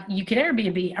that you can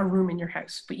Airbnb a room in your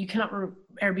house, but you cannot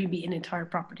Airbnb an entire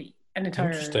property, an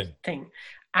entire thing.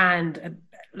 And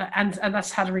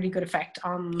that's had a really good effect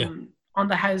on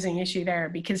the housing issue there,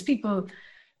 because people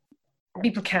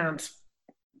can't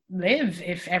live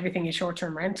if everything is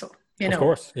short-term rental, you know. Of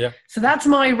course, yeah. So that's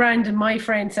my round, and my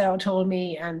friend told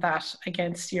me, and that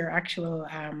against your actual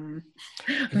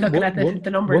looking at the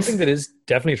numbers. One thing that is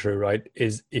definitely true, right,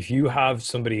 is if you have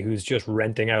somebody who's just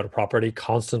renting out a property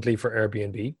constantly for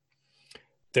Airbnb,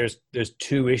 there's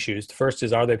two issues. The first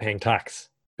is, are they paying tax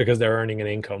because they're earning an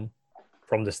income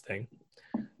from this thing?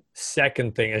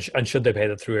 Second thing, and should they pay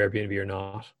that through Airbnb or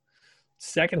not?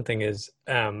 second thing is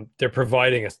they're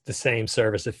providing us the same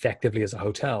service effectively as a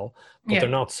hotel, but they're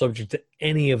not subject to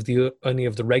any of the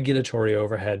regulatory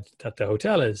overhead that the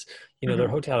hotel is. Their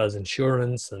hotel has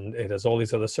insurance and it has all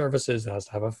these other services. It has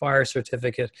to have a fire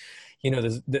certificate.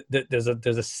 There's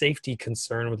a safety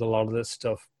concern with a lot of this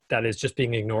stuff that is just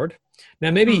being ignored. Now,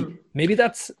 maybe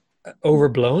that's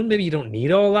overblown. Maybe you don't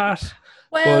need all that.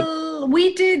 Well,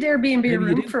 we did Airbnb a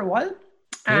room for a while.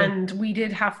 And we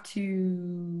did have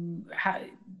to,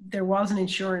 there was an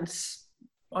insurance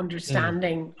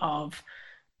understanding of,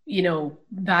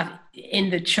 that in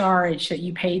the charge that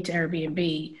you paid to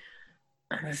Airbnb,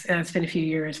 and it's been a few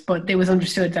years, but it was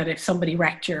understood that if somebody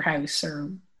wrecked your house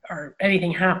or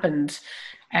anything happened,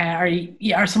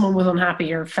 or someone was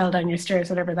unhappy or fell down your stairs,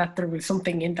 whatever, that there was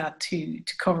something in that to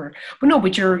cover. But no,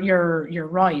 but you're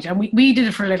right. And we did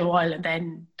it for a little while, and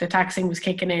then the taxing was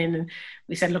kicking in, and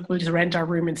we said, look, we'll just rent our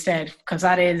room instead, because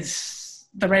that is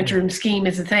the rent room scheme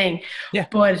is a thing. Yeah.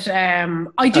 But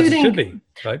I do think, should be,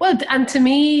 right? Well, and to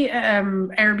me,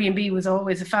 Airbnb was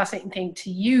always a fascinating thing to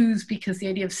use, because the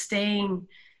idea of staying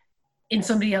in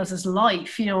somebody else's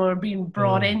life, or being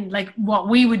brought in, like what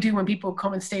we would do when people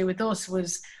come and stay with us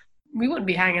was we wouldn't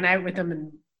be hanging out with them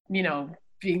and,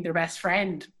 being their best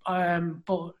friend.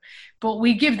 But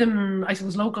we give them, I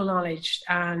suppose, local knowledge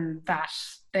and that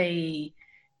they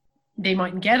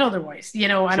mightn't get otherwise,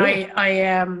 and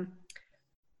sure.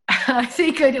 I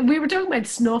think we were talking about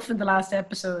snuff in the last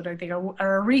episode, I think, or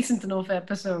a recent enough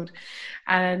episode.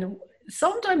 And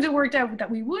sometimes it worked out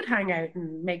that we would hang out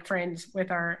and make friends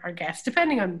with our guests,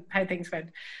 depending on how things went.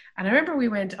 And I remember we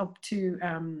went up to,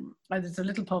 there's a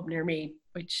little pub near me,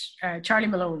 which Charlie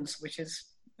Malone's, which is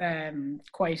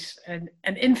quite an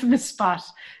infamous spot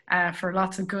for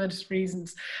lots of good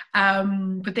reasons.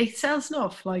 But they sell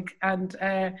snuff,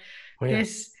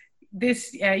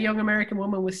 this young American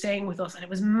woman was staying with us, and it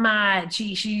was mad.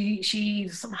 She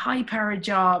some high-powered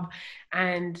job,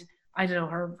 and I don't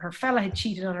know, her fella had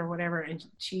cheated on her or whatever, and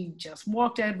she just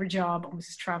walked out of her job and was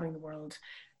just traveling the world.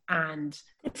 And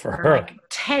for her, like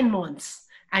 10 months.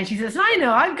 And she says, I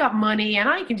know, I've got money and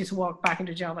I can just walk back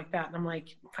into a job like that. And I'm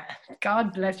like,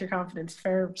 God bless your confidence.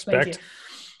 Fair play to you.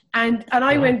 And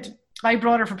I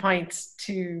brought her for pints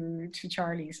to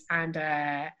Charlie's, and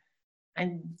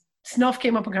snuff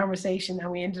came up in conversation,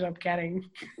 and we ended up getting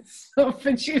stuff,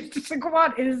 and she was just like,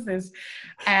 what is this?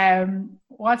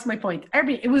 What's my point?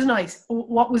 It was nice.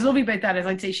 What was lovely about that is,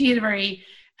 I'd say she had a very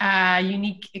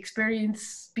unique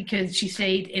experience, because she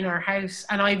stayed in our house,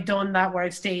 and I've done that where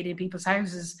I've stayed in people's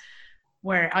houses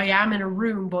where I am in a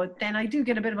room, but then I do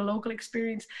get a bit of a local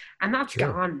experience, and that's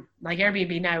gone. Like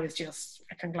Airbnb now is just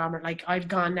a conglomerate. Like I've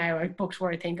booked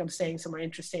where I think I'm staying somewhere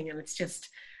interesting, and it's just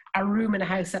a room in a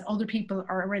house that other people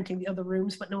are renting the other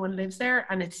rooms, but no one lives there,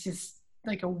 and it's just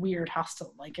like a weird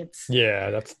hostel. Like it's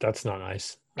that's not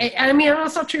nice. I mean,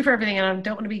 that's not true for everything, and I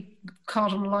don't want to be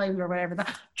caught on live or whatever.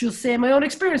 That just say my own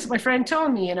experience that my friend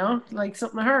told me, like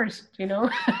something I heard,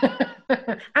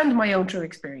 and my own true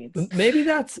experience. Maybe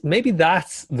that's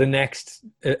the next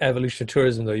evolution of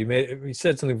tourism, though. You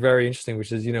said something very interesting,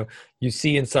 which is, you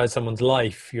see inside someone's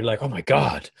life, you're like, oh my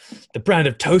God, the brand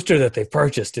of toaster that they've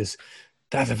purchased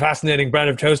that's a fascinating brand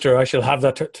of toaster. I shall have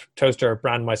that toaster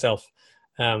brand myself.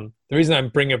 The reason I'm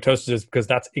bringing up toasters is because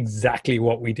that's exactly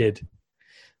what we did.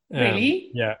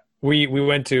 Really? Yeah. We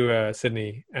went to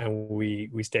Sydney, and we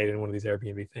stayed in one of these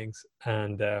Airbnb things,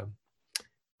 and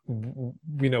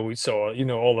we saw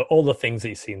all the things that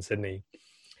you see in Sydney,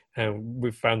 and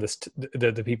we found this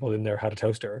the people in there had a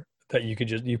toaster that you could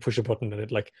you push a button and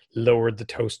it like lowered the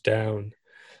toast down.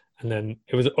 And then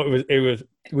it was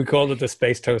we called it the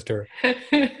space toaster,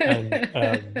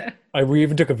 and we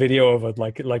even took a video of it,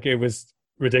 like it was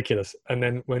ridiculous. And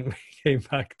then when we came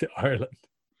back to Ireland,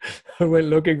 I went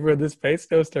looking for the space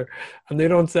toaster, and they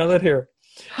don't sell it here.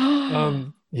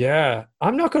 Yeah,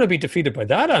 I'm not going to be defeated by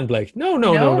that, Anne Blake. No.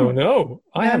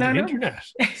 I have the internet,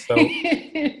 so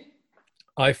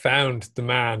I found the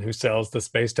man who sells the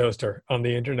space toaster on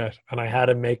the internet, and I had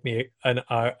him make me an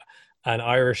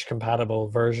Irish compatible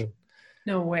version.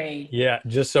 No way. Yeah,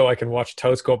 just so I can watch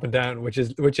toast go up and down, which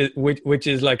is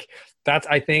like, that's,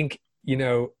 I think,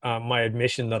 my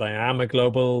admission that I am a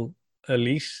globalist.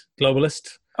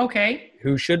 Okay.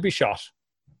 Who should be shot,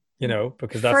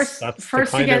 because that's the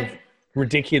kind of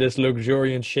ridiculous,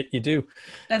 luxuriant shit you do.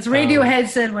 That's Radiohead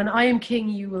said, when I am king,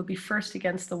 you will be first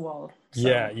against the wall.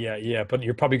 So. Yeah. But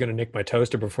you're probably going to nick my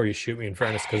toaster before you shoot me, in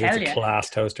fairness, because it's a class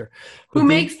toaster. Who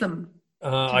makes them?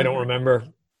 I don't remember.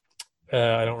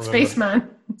 Spaceman.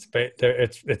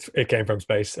 It came from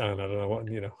space, and I don't know what,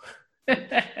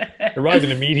 arrived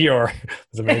in a meteor. It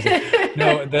was amazing.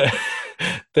 No,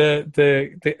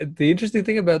 The interesting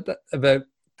thing about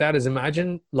that is,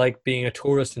 imagine like being a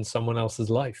tourist in someone else's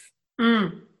life.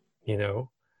 Mm. You know,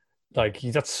 like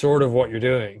that's sort of what you're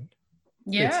doing.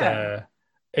 It's Yeah.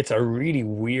 a really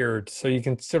weird. So you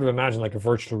can sort of imagine like a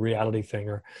virtual reality thing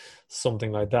or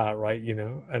something like that, right? You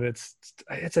know, and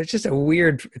just a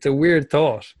weird. It's a weird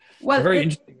thought. Well, Very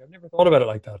interesting. I've never thought about it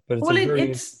like that, but it's a very it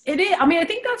is. I mean, I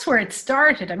think that's where it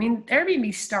started. I mean,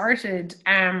 Airbnb started.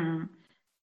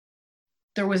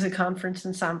 There was a conference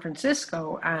in San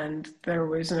Francisco, and there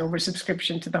was an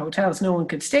oversubscription to the hotels. No one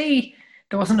could stay.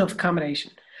 There wasn't enough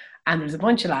accommodation, and there's a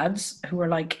bunch of lads who were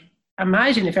like,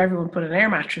 "Imagine if everyone put an air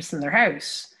mattress in their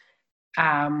house.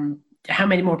 How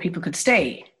many more people could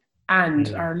stay?" And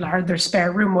or their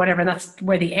spare room, whatever. And that's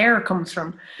where the air comes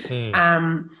from.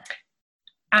 Um,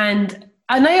 and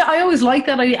I always like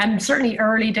that. And certainly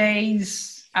early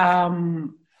days,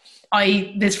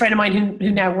 this friend of mine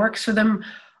who now works for them,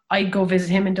 I'd go visit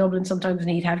him in Dublin sometimes, and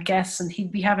he'd have guests, and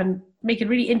he'd be making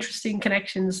really interesting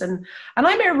connections, and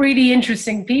I met really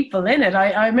interesting people in it.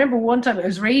 I remember one time it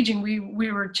was raging.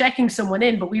 We were checking someone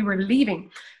in, but we were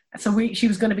leaving, so she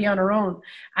was going to be on her own,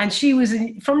 and she was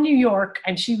from New York,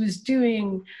 and she was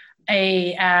doing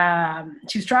she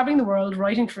was traveling the world,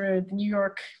 writing for the New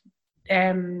York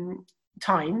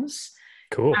Times,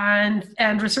 cool,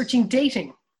 and researching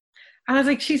dating. And I was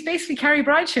like, she's basically Carrie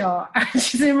Bradshaw, and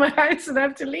she's in my house and I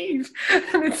have to leave.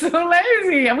 And it's so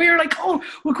lousy. And we were like, oh,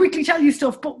 we'll quickly tell you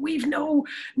stuff, but we've no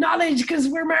knowledge because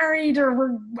we're married or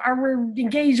we're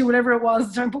engaged or whatever it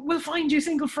was. But we'll find you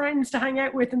single friends to hang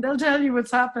out with, and they'll tell you what's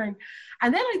happening.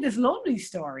 And then I had this lovely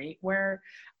story where,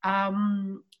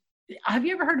 have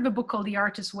you ever heard of a book called The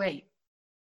Artist's Way?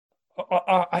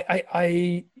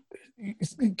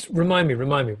 Remind me,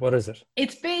 what is it?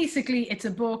 It's a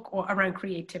book around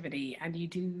creativity, and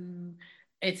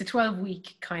it's a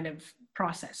 12-week kind of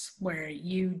process where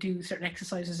you do certain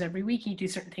exercises every week, you do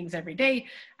certain things every day,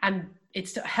 and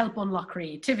it's to help unlock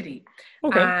creativity.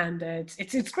 Okay. And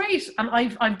it's great. And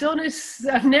I've done it.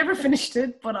 I've never finished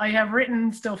it, but I have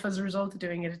written stuff as a result of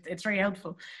doing it. It's very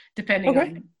helpful depending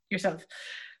on yourself.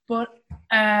 But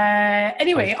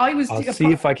anyway, I'll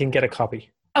see if I can get a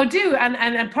copy. Oh, do.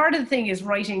 And part of the thing is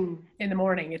writing in the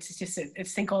morning. It's just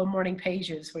it's a thing called morning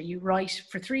pages, where you write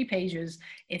for 3 pages.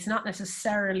 It's not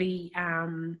necessarily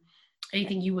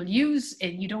anything you will use.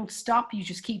 You don't stop. You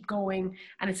just keep going.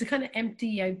 And it's a kind of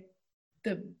empty out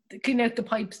clean out the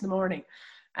pipes in the morning.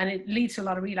 And it leads to a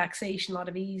lot of relaxation, a lot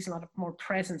of ease, a lot of more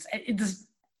presence. There's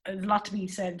a lot to be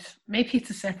said. Maybe it's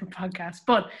a separate podcast.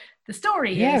 But the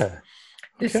story is...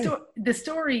 The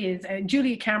story is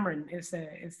Julia Cameron is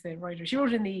the writer. She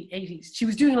wrote it in the 80s. She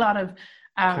was doing a lot of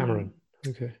Cameron.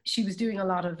 Okay. She was doing a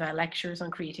lot of lectures on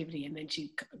creativity, and then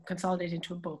she consolidated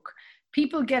into a book.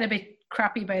 People get a bit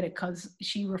crappy about it because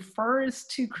she refers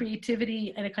to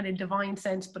creativity in a kind of divine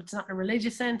sense, but it's not in a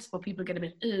religious sense. But people get a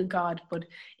bit, oh God, but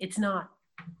it's not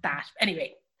that.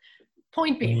 Anyway,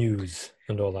 point being, muse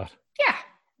and all that.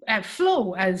 Yeah,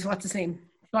 flow, as what's his name,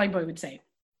 Blind Boy would say.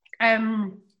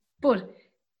 But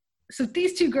so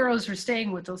these 2 girls were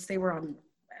staying with us. They were on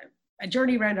a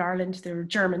journey around Ireland. They were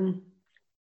German.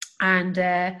 And,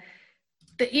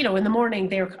 in the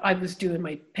morning, I was doing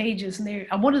my pages, and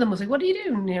one of them was like, what are you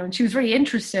doing? And she was very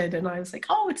interested. And I was like,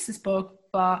 oh, it's this book.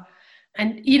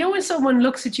 And when someone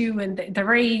looks at you and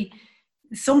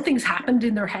something's happened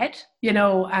in their head,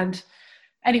 and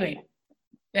anyway,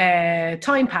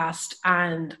 time passed,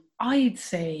 and I'd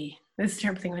say, this is a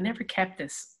terrible thing, I never kept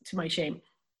this, to my shame.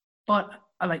 But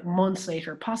like months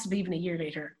later, possibly even a year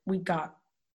later, we got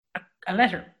a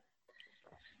letter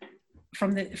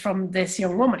from this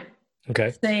young woman,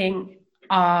 saying,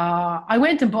 I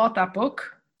went and bought that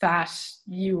book that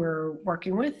you were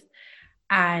working with,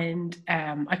 and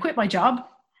I quit my job,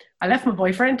 I left my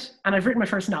boyfriend, and I've written my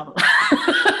first novel.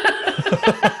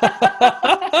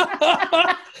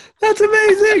 That's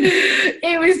amazing.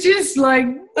 It was just like,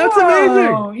 that's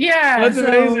whoa. amazing. Yeah, that's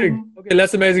amazing. Okay,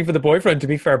 less amazing for the boyfriend, to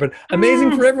be fair, but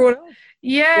amazing for everyone else.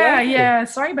 Yeah.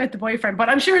 Sorry about the boyfriend, but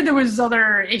I'm sure there was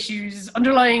other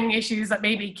underlying issues that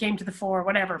maybe came to the fore,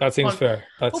 whatever. That seems fair.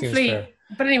 But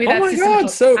anyway, that's my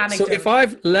God. So if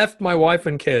I've left my wife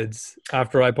and kids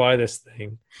after I buy this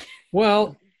thing,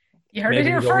 well, you heard it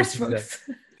here first, folks.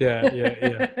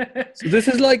 Yeah. So this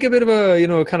is like a bit of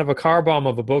a, kind of a car bomb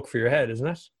of a book for your head, isn't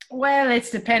it? Well, it's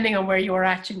depending on where you are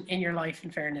at in your life, in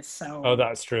fairness. So. Oh,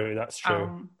 that's true.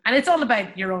 And it's all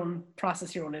about your own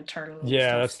process, your own internal. Yeah,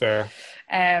 stuff. That's fair.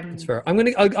 That's fair.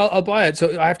 I'll buy it.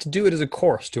 So I have to do it as a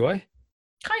course, do I?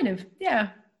 Kind of, yeah.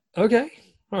 Okay.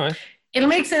 All right. It'll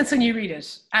make sense when you read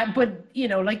it. But,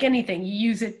 like anything, you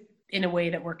use it in a way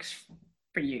that works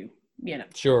for you. you know.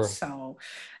 Sure. So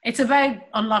it's about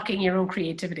unlocking your own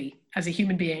creativity as a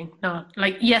human being, not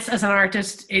like, yes, as an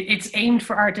artist, it's aimed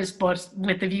for artists, but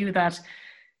with the view that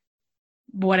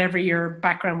whatever your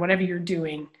background, whatever you're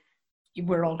doing,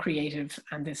 we're all creative,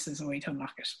 and this is a way to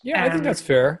unlock it. Yeah, I think that's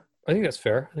fair. I think lots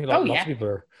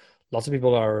of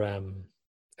people are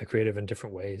creative in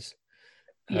different ways.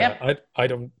 Yeah. I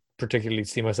don't particularly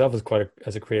see myself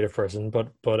as a creative person,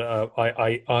 but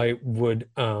I would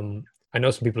I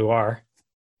know some people who are,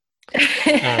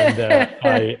 and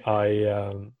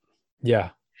yeah.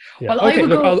 Well, okay,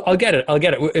 look, I'll get it.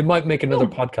 It might make another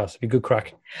podcast. It'd be good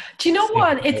crack. Do you know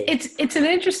what? It's an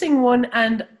interesting one,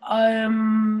 and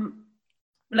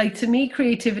like, to me,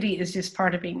 creativity is just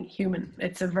part of being human.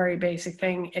 It's a very basic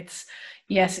thing. It's,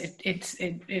 yes,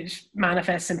 it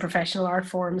manifests in professional art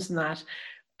forms and that,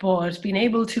 but being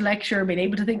able to lecture, being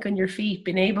able to think on your feet,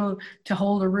 being able to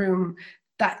hold a room,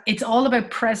 that it's all about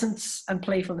presence and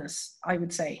playfulness, I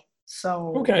would say.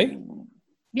 So okay,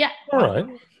 yeah, all right,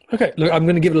 okay. Look, I'm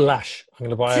going to give it a lash. I'm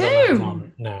going to buy it on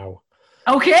Amazon now.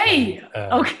 Okay,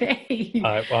 okay.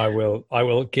 I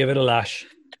will give it a lash.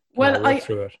 Well,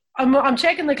 I'm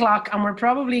checking the clock, and we're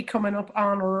probably coming up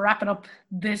on wrapping up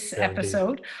this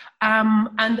episode,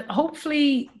 and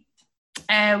hopefully,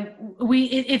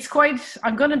 it's quite.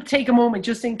 I'm going to take a moment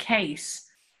just in case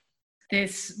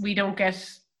we don't get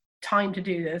time to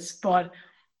do this, but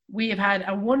we have had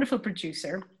a wonderful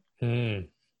producer,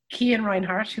 Cian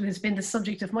Reinhardt, who has been the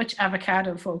subject of much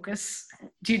avocado focus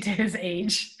due to his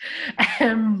age.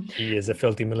 He is a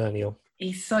filthy millennial.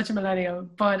 He's such a millennial,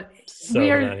 but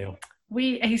millennial.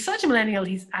 He's such a millennial.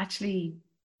 He's actually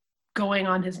going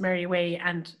on his merry way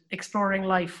and exploring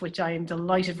life, which I am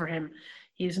delighted for him.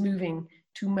 He is moving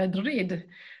to Madrid,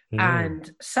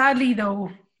 and sadly, though,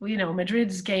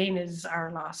 Madrid's gain is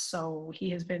our loss. So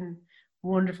he has been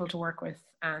wonderful to work with,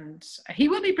 and he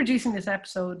will be producing this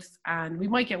episode, and we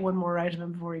might get one more out of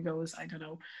him before he goes. I don't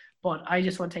know, but I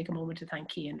just want to take a moment to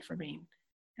thank Cian for being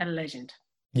a legend.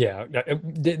 Yeah,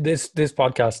 this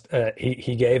podcast,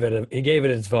 he gave it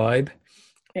its vibe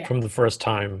from the first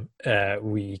time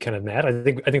we kind of met. I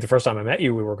think the first time I met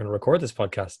you, we were going to record this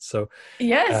podcast. So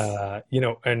yes,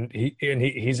 and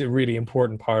he's a really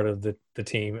important part of the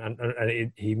team,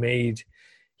 and he made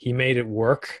it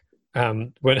work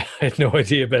when I had no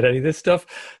idea about any of this stuff.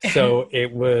 So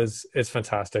it's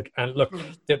fantastic. And look,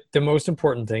 the most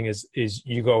important thing is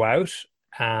you go out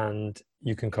and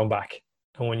you can come back.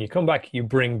 And when you come back, you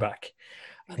bring back.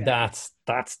 Okay. That's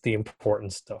the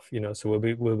important stuff, So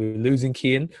we'll be losing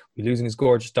Cian, we're losing his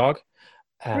gorgeous dog.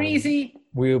 Breezy.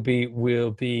 We'll be,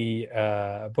 but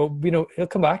he'll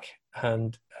come back.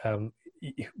 And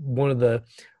one of the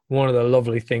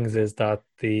lovely things is that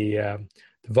the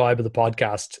vibe of the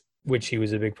podcast, which he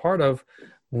was a big part of,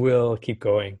 will keep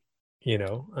going,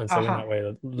 And so in that way,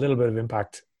 a little bit of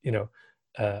impact,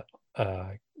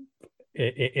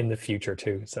 in the future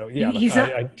too. So yeah,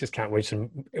 I just can't wish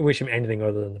him anything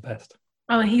other than the best.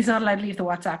 Oh, and he's not allowed to leave the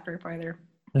WhatsApp group either.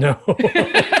 No.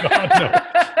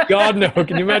 God no.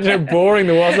 Can you imagine how boring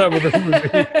the WhatsApp group would be?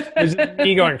 There's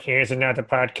me going, here's another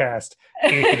podcast.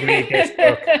 You should read this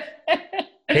book.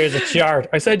 Here's a chart.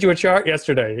 I sent you a chart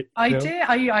yesterday. I did.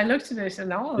 I looked at it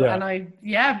and all, and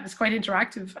it's quite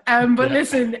interactive. But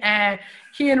listen,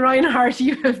 Cian Reinhardt,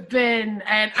 you have been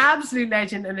an absolute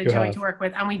legend and a joy to work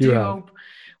with, and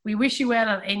we wish you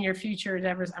well in your future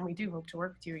endeavors, and we do hope to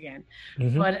work with you again.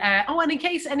 But and in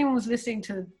case anyone was listening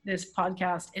to this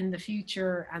podcast in the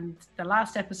future, and the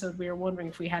last episode we were wondering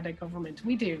if we had a government,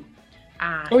 we do.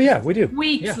 We do.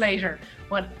 Weeks later.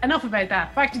 But enough about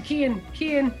that. Back to Cian.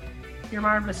 Cian, you're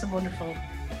marvelous and wonderful.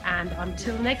 And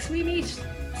until next we meet,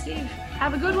 Steve,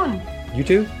 have a good one. You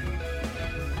too.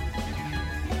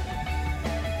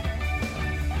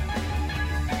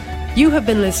 You have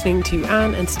been listening to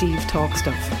Anne and Steve Talk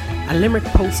Stuff, a Limerick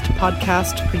Post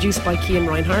podcast produced by Cian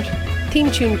Reinhardt,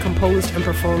 theme tune composed and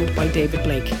performed by David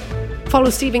Blake. Follow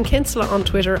Stephen Kinsella on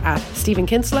Twitter at Stephen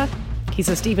Kinsella. He's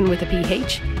a Stephen with a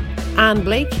PH. Anne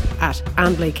Blake at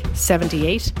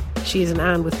AnneBlake78. She is an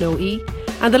Anne with no E.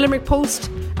 And the Limerick Post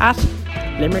at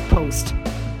Limerick Post.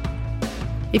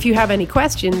 If you have any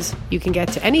questions, you can get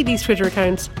to any of these Twitter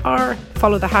accounts or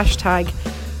follow the hashtag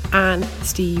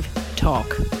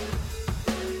AnneSteveTalk.